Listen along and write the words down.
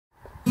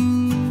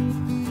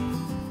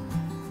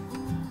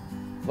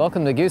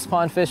Welcome to Goose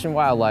Pond Fish and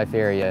Wildlife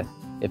Area.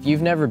 If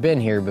you've never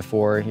been here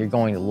before, you're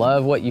going to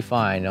love what you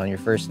find on your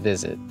first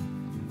visit.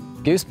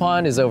 Goose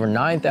Pond is over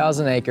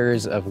 9,000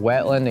 acres of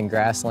wetland and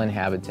grassland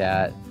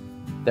habitat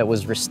that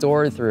was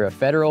restored through a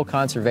federal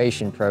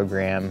conservation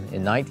program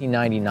in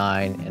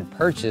 1999 and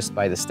purchased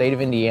by the state of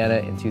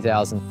Indiana in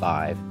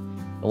 2005.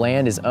 The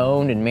land is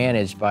owned and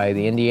managed by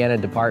the Indiana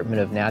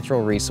Department of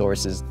Natural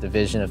Resources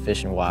Division of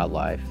Fish and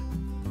Wildlife.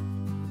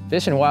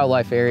 Fish and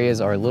wildlife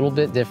areas are a little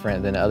bit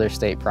different than other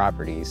state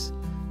properties.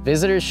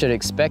 Visitors should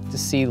expect to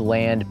see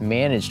land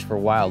managed for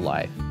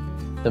wildlife.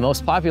 The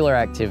most popular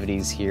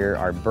activities here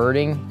are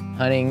birding,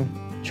 hunting,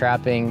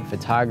 trapping,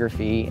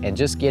 photography, and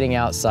just getting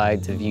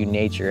outside to view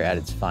nature at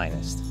its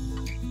finest.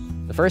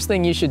 The first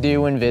thing you should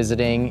do when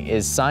visiting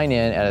is sign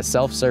in at a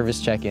self-service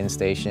check-in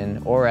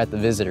station or at the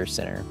visitor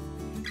center.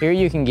 Here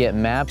you can get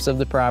maps of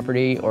the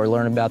property or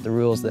learn about the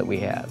rules that we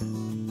have.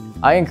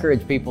 I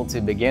encourage people to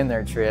begin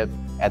their trip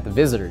at the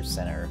Visitors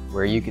Center,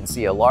 where you can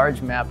see a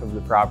large map of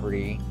the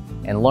property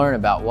and learn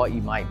about what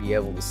you might be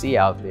able to see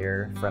out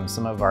there from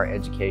some of our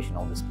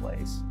educational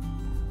displays.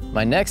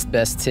 My next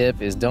best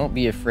tip is don't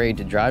be afraid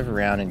to drive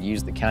around and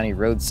use the county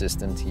road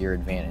system to your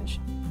advantage.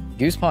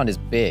 Goose Pond is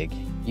big.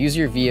 Use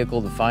your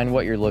vehicle to find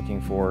what you're looking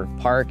for,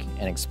 park,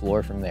 and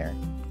explore from there.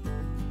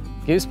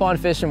 Goose Pond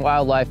Fish and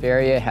Wildlife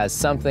Area has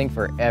something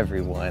for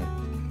everyone.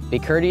 Be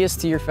courteous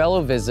to your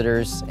fellow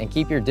visitors and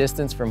keep your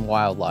distance from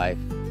wildlife.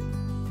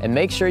 And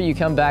make sure you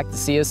come back to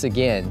see us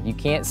again. You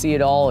can't see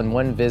it all in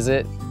one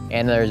visit,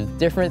 and there's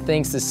different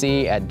things to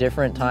see at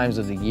different times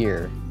of the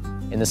year.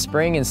 In the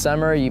spring and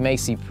summer, you may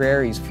see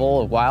prairies full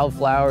of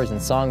wildflowers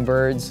and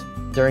songbirds.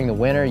 During the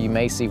winter, you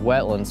may see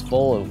wetlands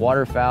full of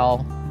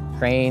waterfowl,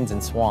 cranes,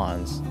 and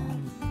swans.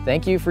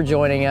 Thank you for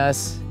joining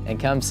us, and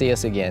come see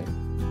us again.